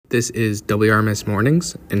This is WRMS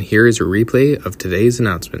Mornings, and here is a replay of today's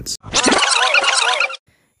announcements.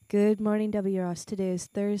 Good morning, WROS. Today is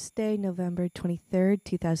Thursday, November 23rd,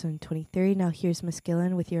 2023. Now here's Miss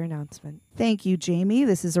Gillen with your announcement. Thank you, Jamie.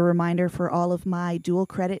 This is a reminder for all of my dual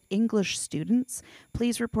credit English students.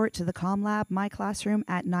 Please report to the Comm Lab, my classroom,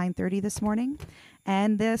 at 9:30 this morning.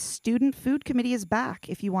 And the Student Food Committee is back.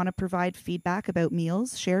 If you want to provide feedback about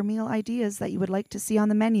meals, share meal ideas that you would like to see on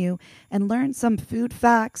the menu, and learn some food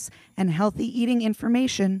facts and healthy eating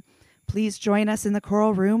information, please join us in the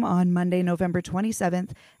Coral Room on Monday, November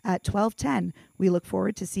 27th at 12:10. We look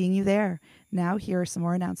forward to seeing you there. Now, here are some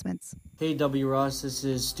more announcements. Hey WROS, this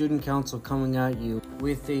is Student Council coming at you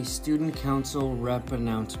with a Student Council rep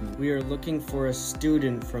announcement. We are looking for a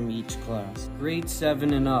student from each class, grade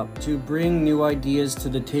 7 and up, to bring new ideas to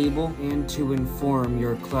the table and to inform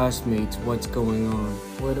your classmates what's going on.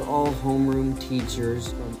 Would all homeroom teachers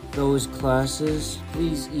of those classes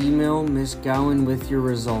please email Miss Gowan with your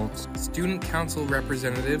results? Student Council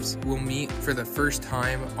representatives will meet for the first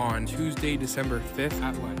time on Tuesday, December 5th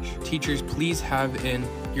at lunch. Teachers, please have in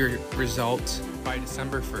your results by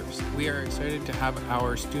December 1st. We are excited to have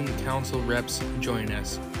our Student Council reps join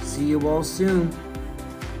us. See you all soon.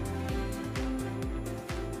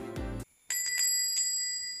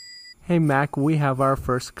 Hey Mac, we have our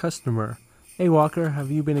first customer. Hey Walker,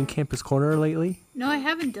 have you been in Campus Corner lately? No, I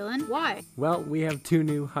haven't, Dylan. Why? Well, we have 2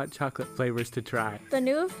 new hot chocolate flavors to try. The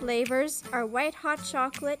new flavors are white hot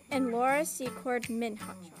chocolate and Laura Secord mint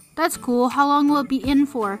hot chocolate. That's cool. How long will it be in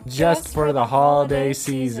for? Just for the holiday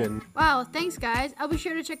season. Wow, thanks guys. I'll be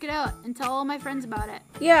sure to check it out and tell all my friends about it.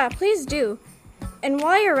 Yeah, please do. And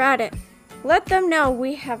while you're at it, let them know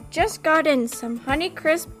we have just got in some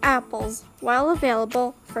Honeycrisp apples while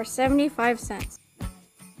available for 75 cents.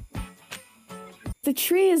 The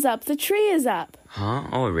tree is up. The tree is up. Huh?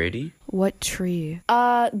 Already? What tree?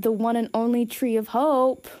 The one and only tree of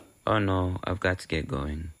hope. Oh no, I've got to get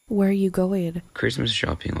going. Where are you going? Christmas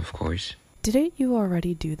shopping, of course. Didn't you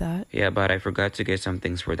already do that? Yeah, but I forgot to get some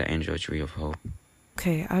things for the Angel Tree of Hope.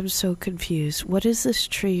 Okay, I'm so confused. What is this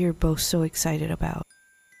tree you're both so excited about?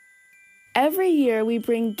 Every year we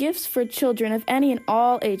bring gifts for children of any and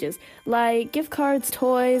all ages, like gift cards,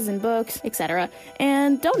 toys, and books, etc.,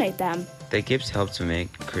 and donate them. The gifts help to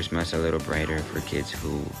make Christmas a little brighter for kids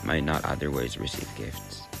who might not otherwise receive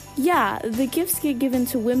gifts. Yeah, the gifts get given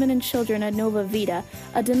to women and children at Nova Vita,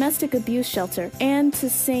 a domestic abuse shelter, and to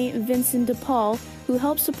St. Vincent de Paul, who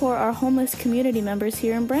helps support our homeless community members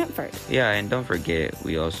here in Brantford. Yeah, and don't forget,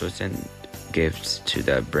 we also send gifts to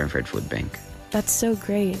the Brantford Food Bank. That's so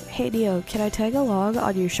great. Hey Neo, can I tag along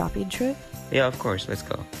on your shopping trip? Yeah, of course, let's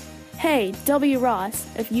go. Hey, W. Ross,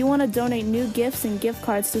 if you want to donate new gifts and gift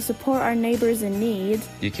cards to support our neighbors in need,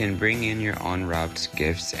 you can bring in your unwrapped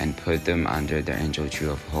gifts and put them under the Angel Tree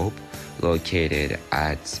of Hope, located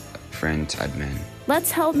at Friends Admin. Let's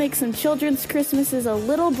help make some children's Christmases a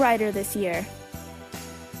little brighter this year.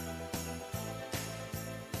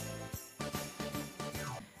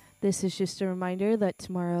 This is just a reminder that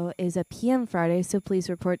tomorrow is a PM Friday, so please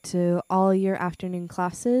report to all your afternoon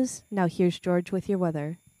classes. Now here's George with your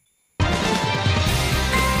weather.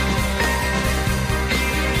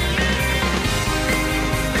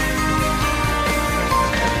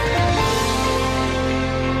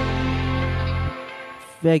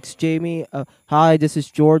 Thanks, Jamie. Hi, this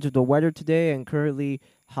is George with the weather today, and currently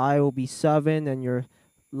high will be 7, and your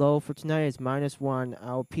low for tonight is -1.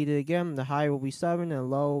 I'll repeat it again. The high will be 7,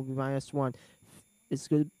 and low will be -1. It's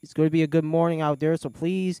going to be a good morning out there, so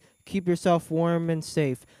please keep yourself warm and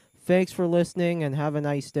safe. Thanks for listening, and have a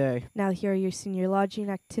nice day. Now here are your senior lodging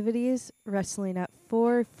activities. Wrestling at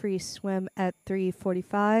 4, free swim at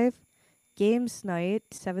 3:45, games night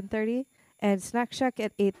 7:30, and Snack Shack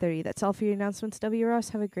at 8:30. That's all for your announcements, WROS.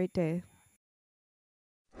 Have a great day.